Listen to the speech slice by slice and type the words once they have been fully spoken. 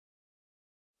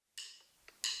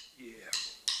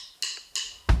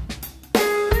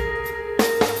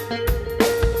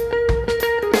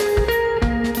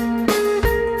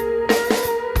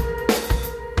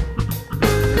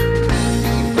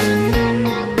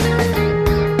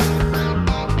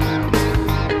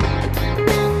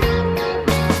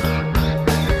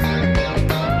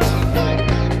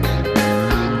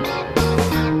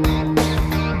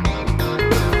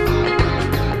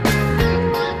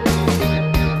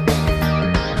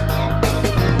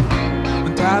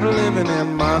tired of living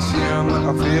in my sin.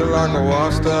 I feel like a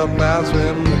washed up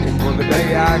batsman, looking for the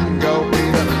day I can go be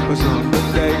there. But some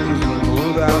days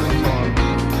without fun.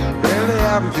 Really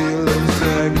I've been feeling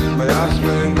sick, but I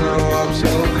spring grow up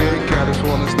so quick. I just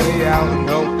wanna stay out and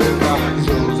hope that my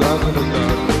soul's up in the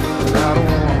dust. But I don't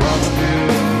wanna run the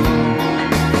field.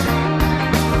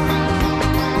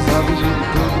 Something you can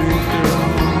put me through.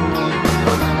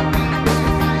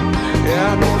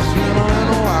 Yeah, I know it's been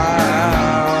a while.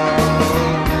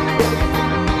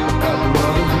 I'd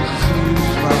rather just see you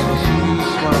smile, see you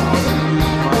smile, see you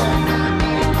smile.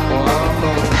 Oh, I don't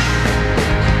know.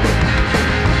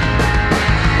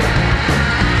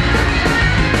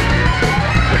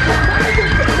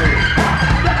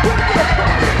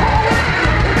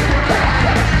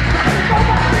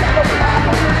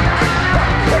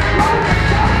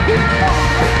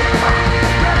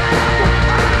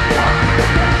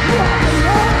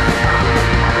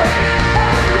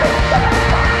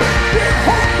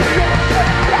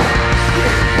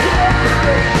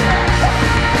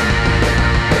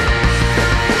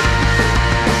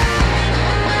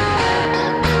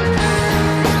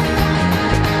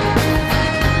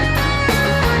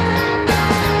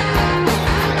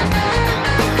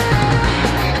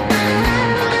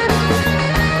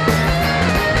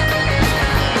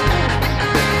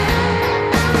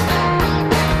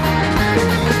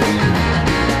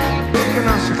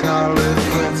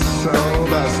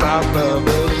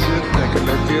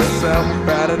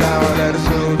 Write it out, let it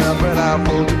show, dump it out,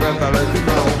 hold your breath, I'll let you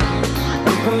know.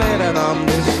 You can lay that on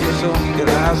dismissal, get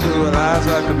eyes to realize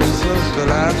like a missile.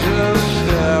 Still I just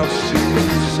have to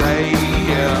say,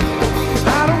 yeah,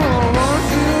 I don't want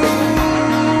you,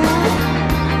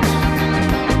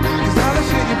 'cause all the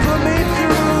shit you put me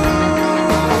through,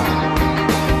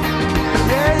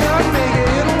 yeah, you're making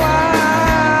it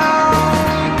wild.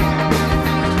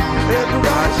 Every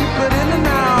rush you put in the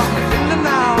now, in the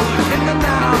now, in the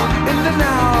now, in the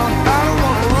now. I don't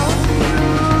wanna run from you.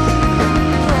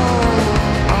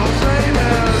 I'm saying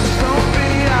this, don't be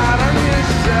out on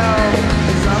yourself.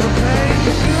 It's all the pain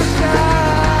you should die.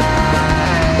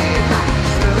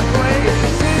 Still wait to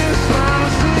see you smile,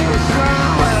 see you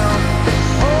smile.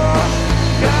 Oh,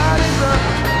 God is up.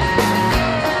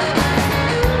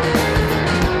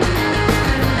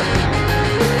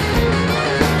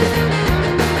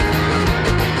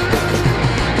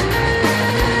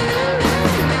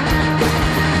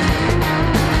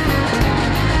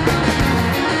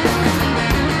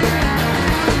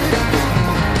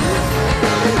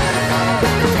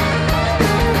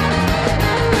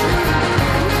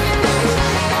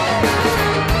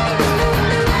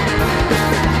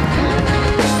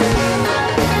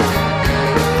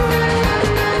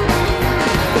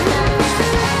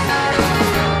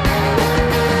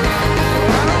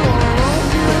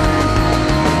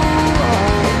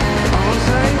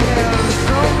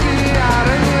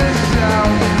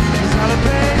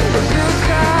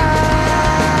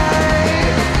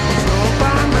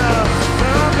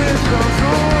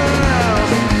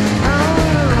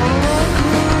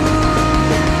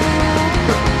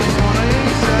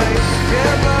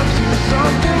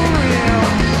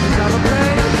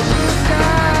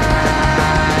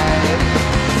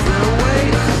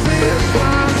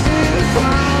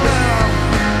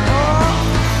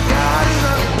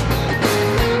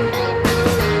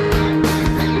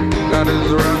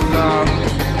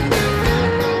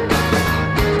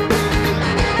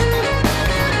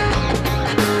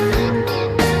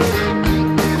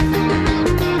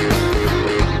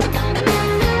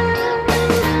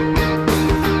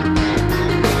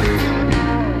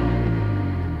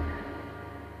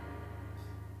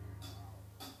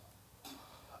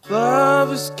 Love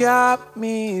has got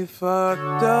me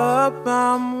fucked up,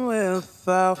 I'm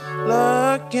without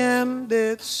luck, and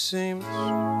it seems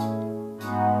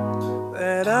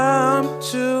that I'm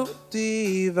too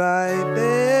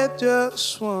divided,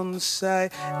 just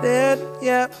one-sided,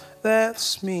 yep,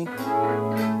 that's me.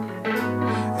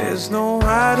 There's no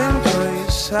hiding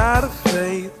place out of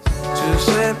faith, just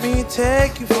let me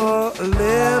take you for a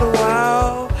little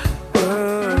while.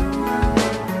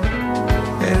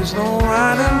 There's no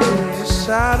hiding place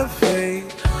out of faith.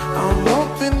 I'm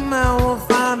hoping now we'll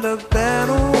find a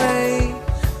better way.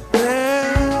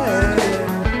 Yeah.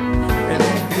 And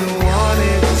if you want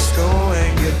it, just go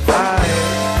and get by it.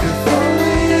 If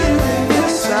only you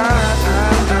decide.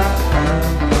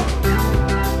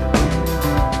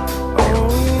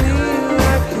 Only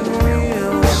I can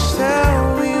real. Tell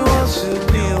me what's the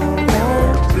deal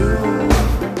won't do.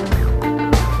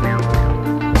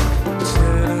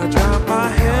 Said I drop my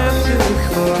head to the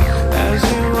floor as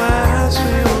you ask.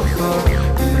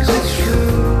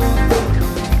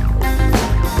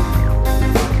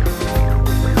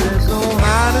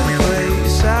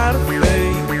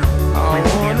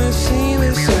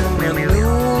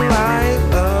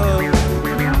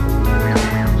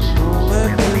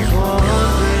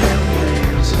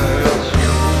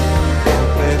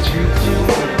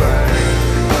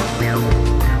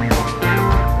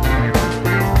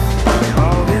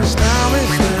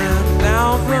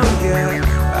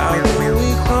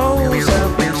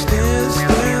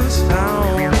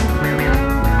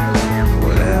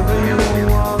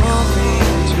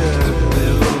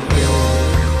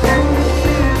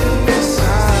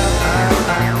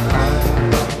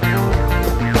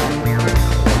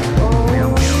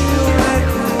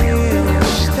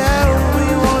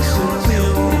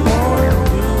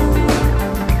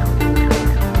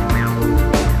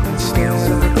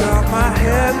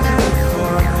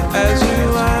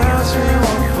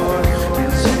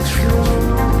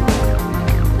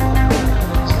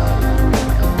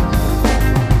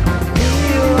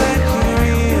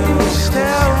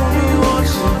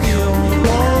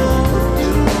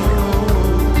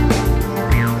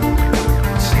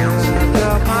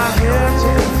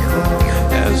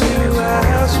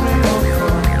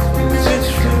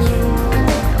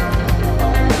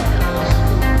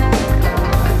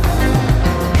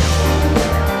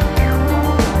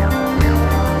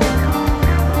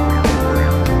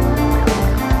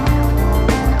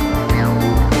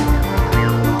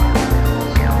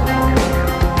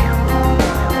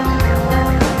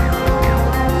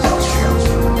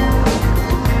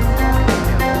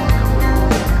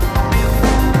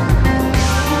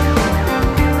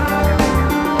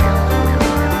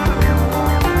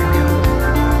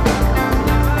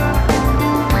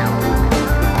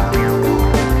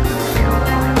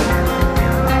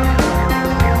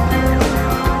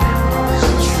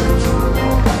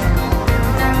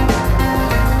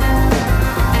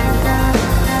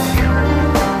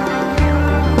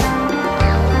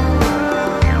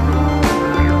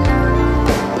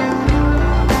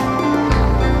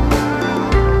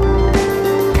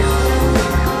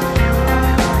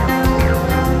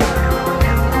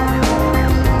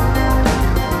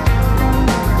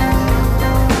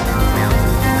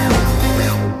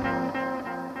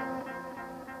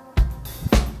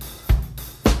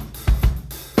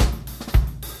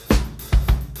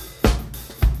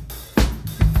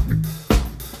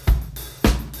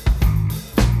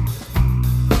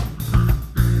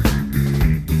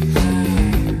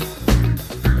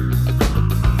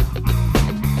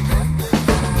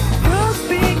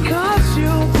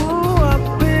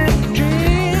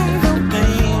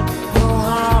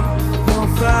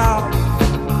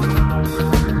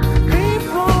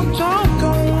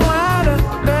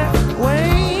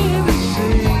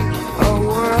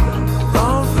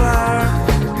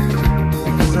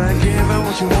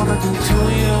 what you wanna do to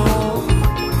you.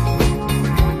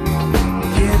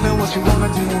 Give it what you wanna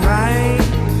do right.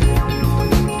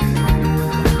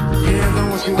 Give it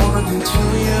what you wanna do to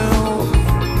you.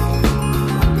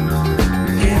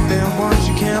 Give them what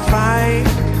you can't fight.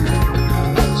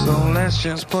 So let's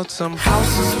just put some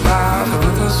houses by the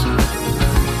rivers,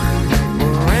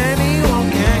 where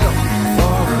anyone can go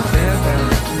for a living.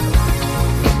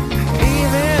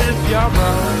 Even if you're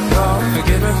wrong, don't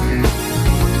forgive it.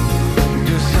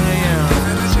 Just saying,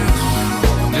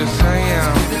 just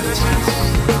saying.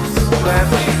 Let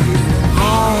me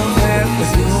home at the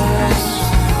hills,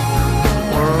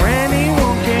 where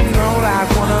anyone can go like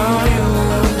one of you.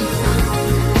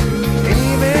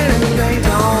 Even if they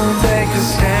don't take a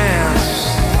stance.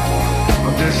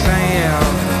 I'm just saying,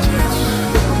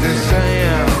 just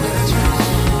saying,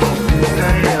 just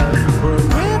saying. We're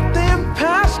ripped and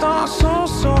past our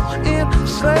souls so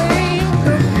enslaved.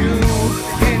 If you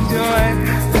enjoy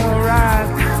the ride,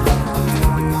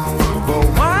 but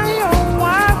why oh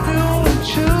why do we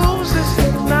choose this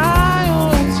denial?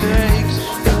 Takes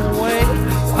away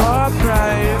our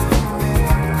pride.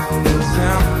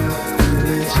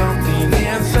 There's something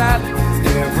inside.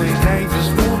 Every day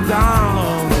just move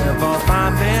down, never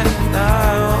finding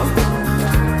love.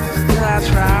 Still I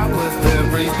try with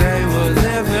every day we're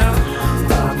living.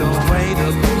 Find a way to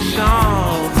push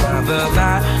on, find the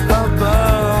light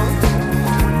above.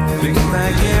 Because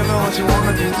they give it what you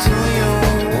wanna do to you.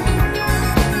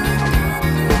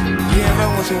 Give it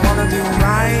what you wanna do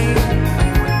right.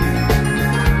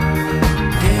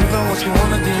 Give it what you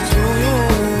wanna do to you.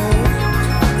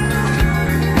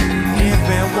 Give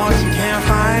it what you can't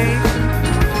fight.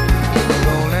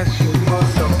 So let's just put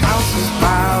some houses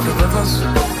by the rivers,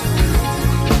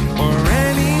 where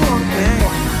anyone can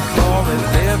go and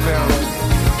live in.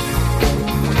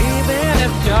 Even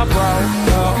if you're broke,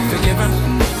 you're forgiven.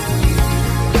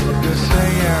 Just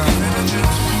saying,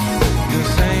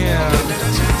 just saying.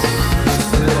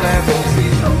 Let me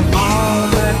see all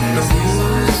that the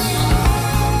views,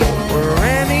 where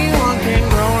anyone can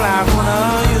grow like one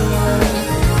of you.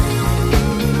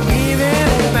 Even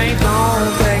if they don't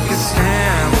take a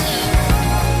stand.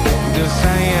 Just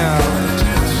saying,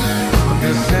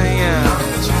 just saying,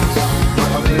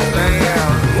 just saying.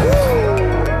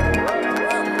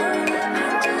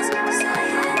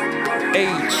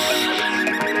 H.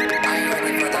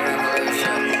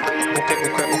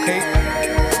 Okay.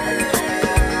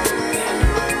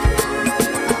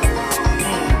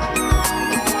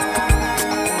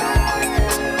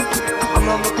 I'm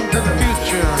not looking to the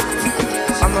future.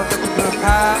 I'm not looking to the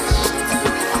past.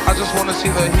 I just wanna see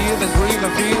the heal and breathe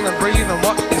and feel and breathe and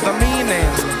what is the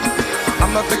meaning.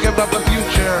 I'm not thinking about the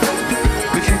future.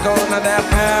 We can go into that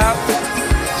path.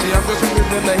 See, I'm just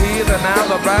moving the heat and now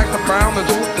the black, the brown, the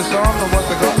truth, the song, and what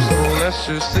the go. So let's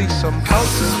just see some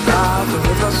houses by the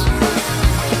rivers,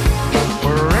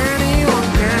 where anyone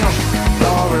can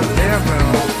or live in.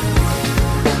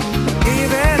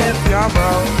 Even if you're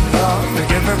broke, you're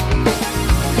forgiven.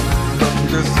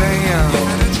 Just saying,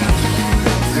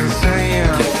 just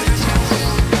saying.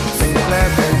 Let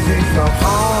me see some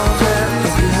homes and the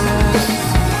views,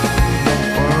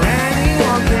 where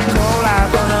anyone can go like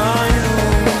one of you.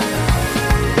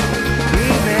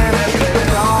 Even if they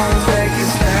don't take a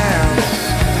stand.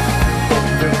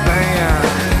 Just saying,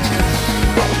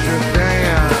 just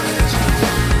saying,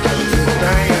 just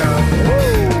saying.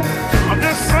 Woo! I'm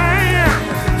just saying.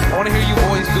 I wanna hear you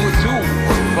boys do it too.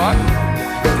 But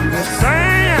just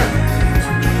saying,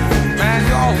 man,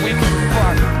 y'all weak as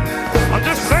fuck. I'm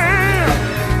just saying.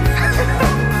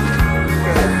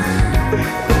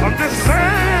 I'm just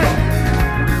saying.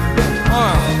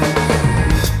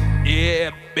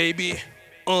 Yeah, baby.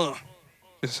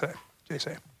 Just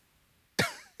say.